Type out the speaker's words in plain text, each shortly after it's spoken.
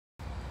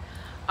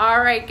All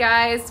right,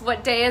 guys,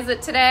 what day is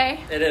it today?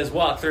 It is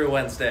Walkthrough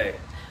Wednesday.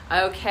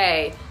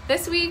 Okay,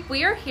 this week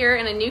we are here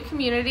in a new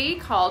community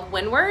called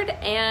Windward.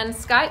 And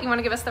Scott, you want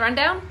to give us the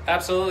rundown?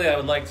 Absolutely, I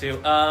would like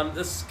to.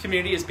 This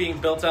community is being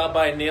built out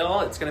by Neal.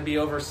 It's going to be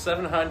over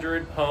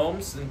 700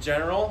 homes in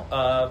general,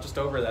 just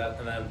over that.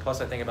 And then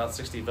plus I think about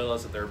 60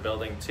 villas that they're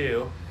building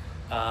too.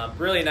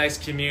 Really nice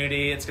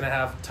community. It's going to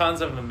have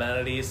tons of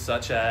amenities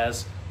such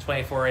as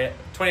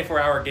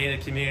 24-hour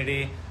gated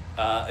community,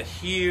 a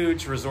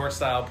huge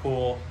resort-style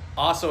pool,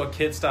 also a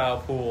kid-style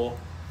pool,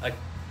 a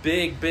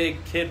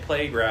big kid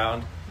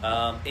playground,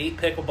 8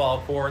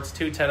 pickleball courts,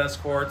 2 tennis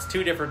courts,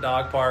 2 different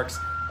dog parks,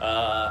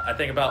 I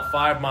think about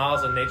 5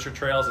 miles of nature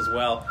trails as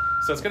well.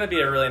 So it's going to be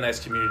a really nice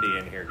community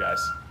in here,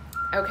 guys.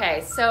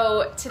 Okay,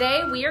 so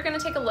today we are going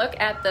to take a look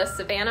at the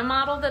Savannah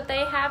model that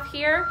they have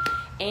here.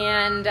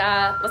 And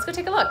let's go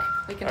take a look.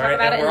 We can talk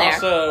about it in there.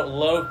 We're also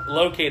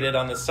located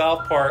on the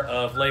south part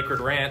of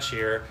Lakewood Ranch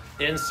here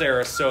in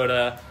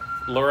Sarasota,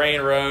 Lorraine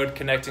Road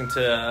connecting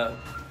to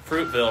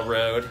Fruitville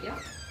Road.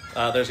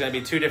 Yep. There's going to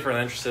be 2 different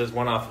entrances,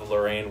 one off of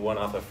Lorraine, one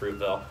off of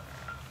Fruitville.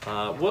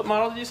 What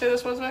model did you say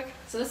this was, Vic?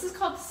 So this is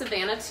called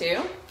Savannah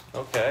 2.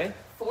 Okay.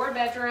 4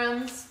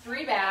 bedrooms,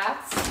 3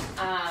 baths.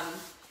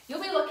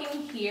 You'll be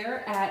looking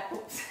here at,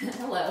 oops,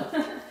 hello.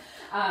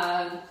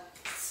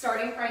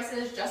 Starting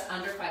prices just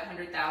under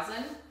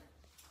 $500,000.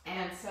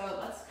 And so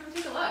let's come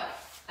take a look.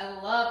 I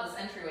love this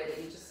entryway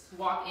that you just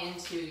walk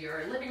into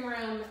your living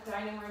room,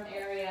 dining room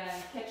area,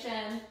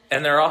 kitchen.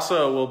 And there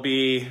also will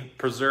be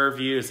preserve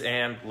views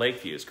and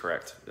lake views,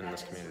 correct, in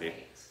this community?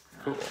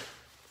 Cool. Cool.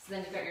 So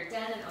then you've got your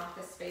den and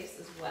office space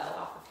as well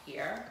off of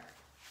here.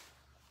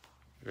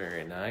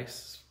 Very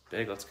nice.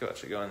 Big, let's go.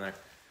 Actually go in there.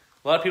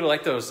 A lot of people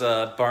like those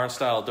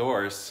barn-style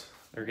doors.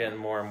 They're getting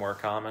more and more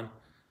common.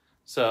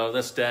 So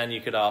this den you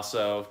could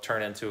also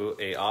turn into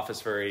an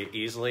office very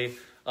easily.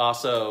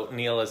 Also,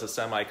 Neal is a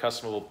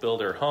semi-customable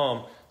builder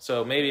home,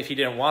 so maybe if you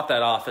didn't want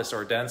that office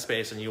or den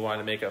space and you wanted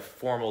to make a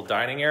formal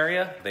dining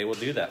area, they will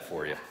do that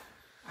for you.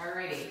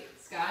 Alrighty,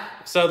 Scott.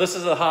 So this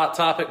is a hot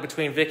topic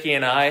between Vicki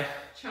and I.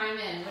 Chime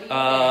in. What do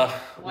you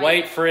think?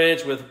 White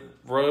fridge with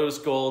rose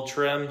gold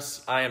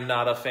trims. I am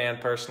not a fan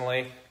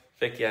personally.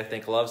 Vicki, I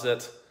think, loves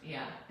it.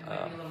 Yeah, it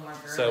might be a little more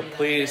girly. So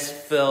please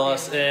fill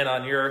us in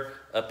on your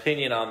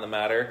opinion on the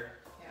matter.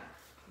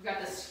 We've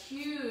got this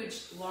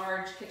huge,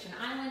 large kitchen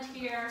island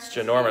here. It's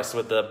ginormous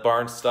with the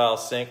barn-style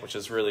sink, which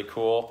is really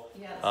cool.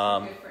 Yeah,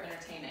 that's good for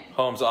entertaining.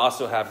 Homes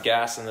also have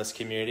gas in this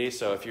community,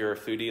 so if you're a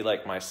foodie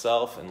like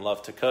myself and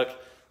love to cook,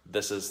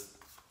 this is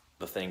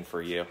the thing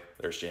for you.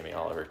 There's Jamie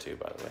Oliver too,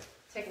 by the way.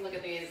 Take a look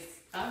at these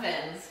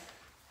ovens.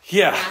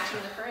 Yeah. Matching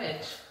the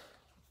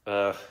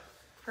fridge.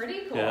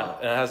 Pretty cool. Yeah,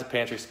 and it has a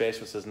pantry space,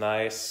 which is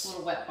nice. A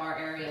little wet bar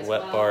area as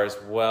well. Wet bar as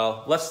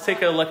well. Let's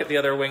take a look at the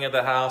other wing of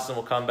the house, and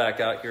we'll come back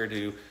out here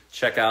to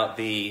check out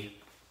the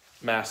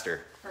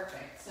master.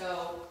 Perfect.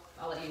 So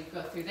I'll let you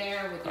go through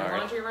there with your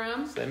laundry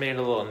room. So they made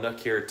a little nook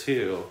here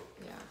too.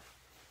 Yeah.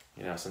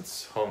 You know,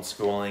 since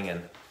homeschooling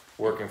and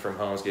working from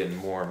home is getting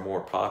more and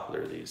more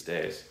popular these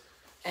days.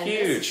 And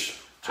huge,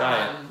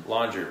 giant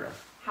laundry room.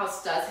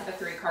 House does have a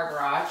 3-car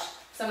garage.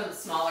 Some of the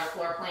smaller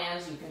floor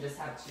plans, you can just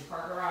have a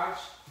 2-car garage.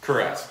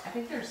 Correct. So I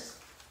think there's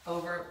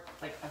over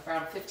like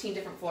around 15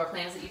 different floor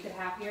plans that you could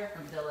have here,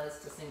 from villas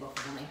to single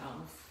family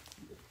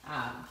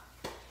homes.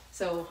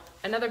 So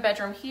another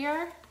bedroom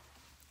here.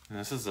 And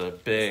this is a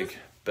big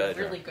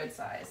bedroom. Really good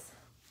size.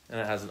 And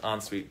it has an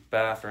ensuite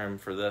bathroom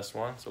for this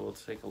one, so we'll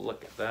take a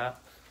look at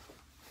that.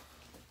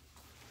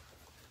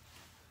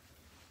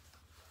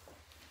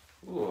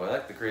 Ooh, I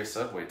like the gray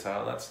subway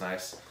tile. That's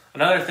nice.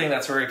 Another thing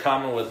that's very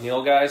common with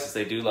Neal guys is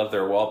they do love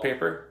their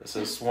wallpaper. This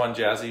is one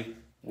jazzy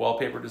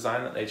wallpaper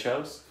design that they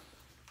chose.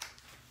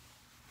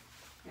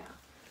 Yeah.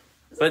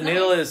 But nice.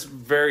 Neal is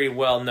very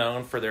well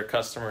known for their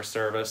customer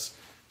service,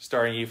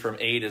 starting you from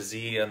A to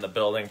Z in the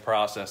building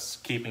process,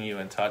 keeping you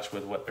in touch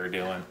with what they're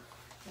doing.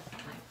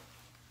 Definitely.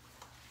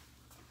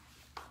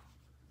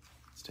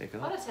 Let's take a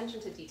look. A lot of attention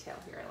to detail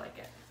here. I like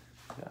it.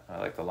 Yeah, I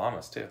like the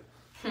llamas too.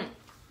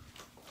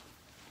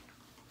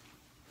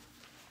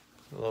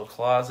 A little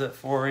closet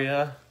for you.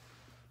 Okay.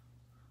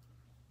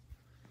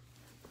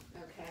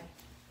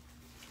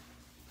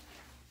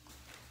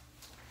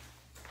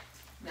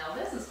 Now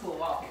this is cool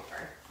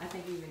wallpaper. I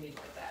think you even need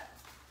to put that.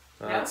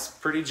 That's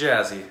pretty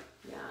jazzy.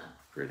 Yeah.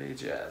 Pretty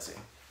jazzy.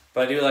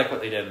 But I do like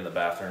what they did in the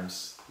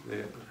bathrooms.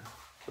 It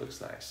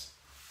looks nice.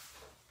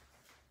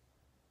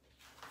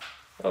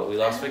 Oh, we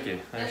lost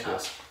Vicki. There she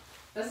is.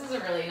 This is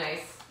a really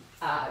nice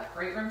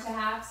great room to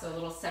have. So a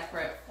little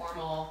separate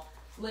formal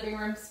living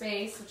room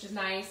space, which is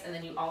nice, and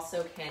then you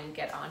also can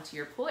get onto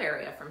your pool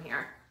area from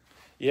here.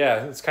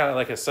 Yeah, it's kind of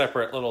like a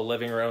separate little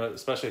living room,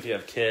 especially if you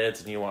have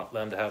kids and you want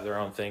them to have their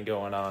own thing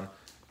going on.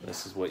 Yeah.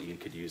 This is what you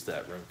could use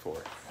that room for.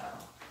 So,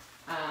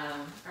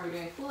 are we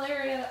doing pool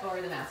area or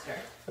the master?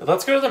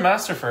 Let's go to the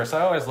master first.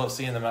 I always love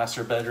seeing the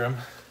master bedroom.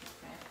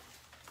 Okay.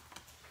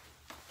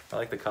 I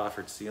like the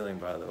coffered ceiling,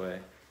 by the way,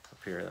 up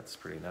here. That's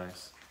pretty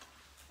nice.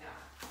 Yeah.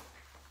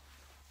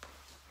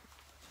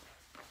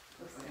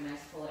 Looks like a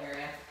nice pool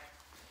area.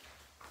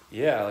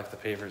 Yeah, I like the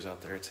pavers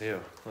out there too.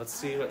 Let's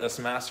see what this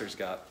master's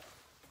got.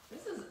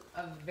 This is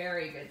a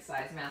very good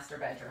sized master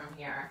bedroom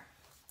here.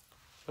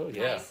 Oh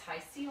yeah. Nice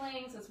high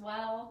ceilings as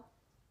well.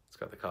 It's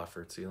got the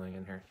coffered ceiling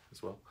in here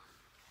as well.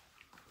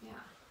 Yeah.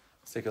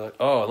 Let's take a look.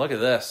 Oh, look at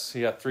this.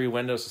 You got 3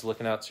 windows just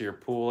looking out to your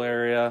pool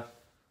area.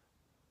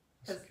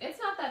 Because it's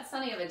not that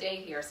sunny of a day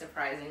here,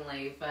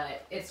 surprisingly,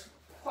 but it's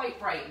quite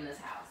bright in this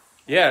house.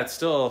 Yeah, it's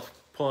still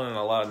pulling in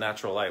a lot of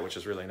natural light, which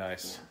is really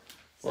nice.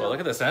 Yeah. Well, look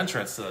at this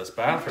entrance to this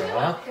bathroom,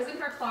 yeah, huh? Because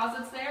in her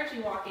closets there, as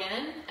you walk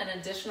in, an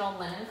additional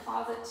linen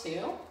closet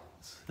too.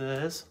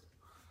 This.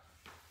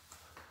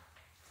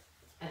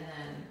 And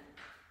then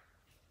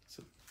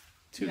So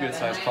 2 you have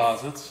good-sized nice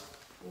closets.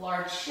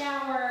 large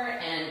shower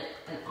and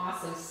an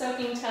awesome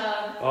soaking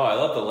tub. Oh, I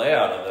love the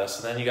layout of this.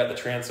 And then you got the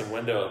transom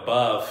window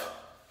above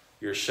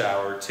your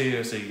shower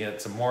too, so you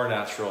get some more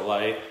natural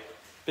light.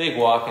 Big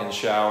walk-in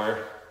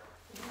shower.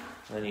 Yeah.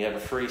 And then you have a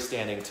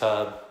freestanding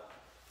tub.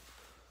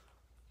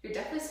 You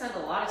definitely spend a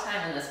lot of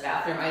time in this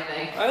bathroom, I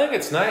think. I think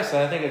it's nice.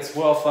 I think it's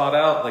well thought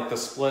out, like the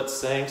split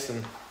sinks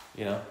and,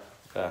 you know,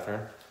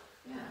 bathroom.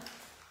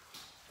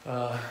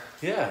 Yeah.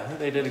 Yeah, I think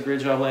they did a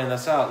great job laying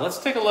this out. Let's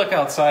take a look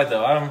outside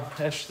though. I'm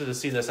interested to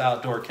see this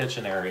outdoor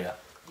kitchen area.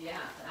 Yeah,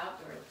 the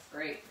outdoor is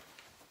great.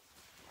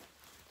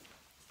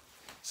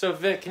 So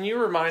Vic, can you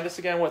remind us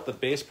again what the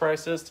base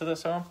price is to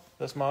this home,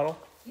 this model?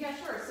 Yeah,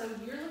 sure. So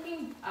you're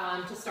looking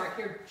to start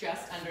here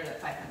just under the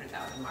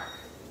 500,000 mark.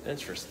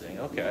 Interesting,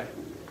 okay.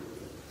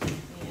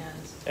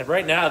 And And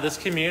right now, this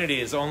community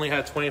has only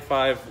had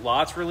 25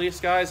 lots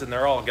released, guys, and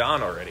they're all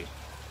gone already.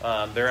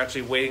 They're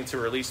actually waiting to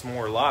release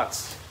more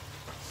lots.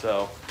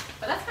 So,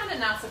 but that's kind of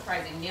not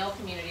surprising. Neal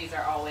communities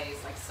are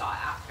always like sought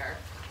after.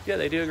 yeah,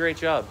 they do a great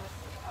job.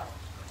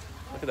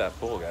 Look at that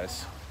pool,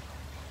 guys.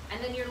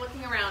 And then you're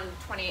looking around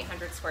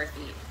 2,800 square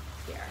feet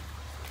here.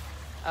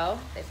 Oh,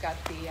 they've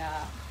got the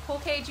pool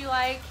cage you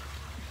like.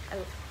 Oh,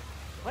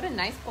 what a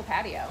nice pool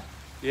patio.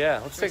 Yeah,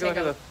 let's Should we take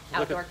a look at the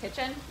outdoor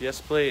kitchen. Yes,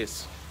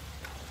 please.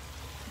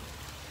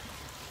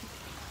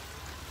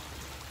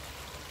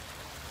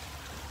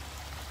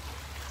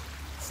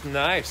 It's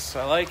nice.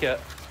 I like it.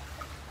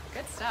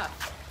 Good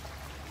stuff.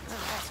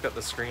 It's got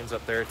the screens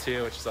up there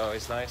too, which is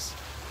always nice.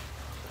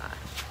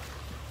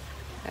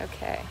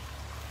 Okay.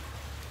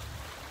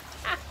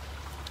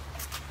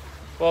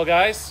 Well,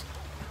 guys,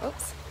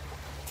 Oops.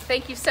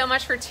 Thank you so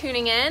much for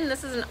tuning in.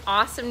 This is an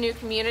awesome new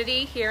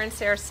community here in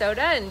Sarasota,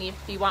 and if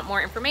you want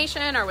more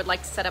information or would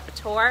like to set up a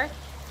tour,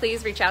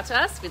 please reach out to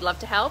us. We'd love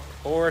to help.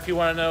 or if you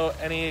want to know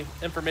any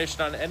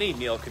information on any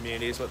Neal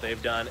communities, what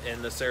they've done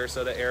in the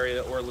Sarasota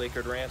area or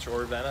Lakewood Ranch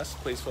or Venice,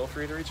 please feel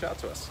free to reach out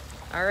to us.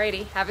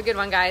 Alrighty, have a good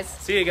one, guys.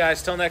 See you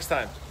guys. Till next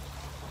time.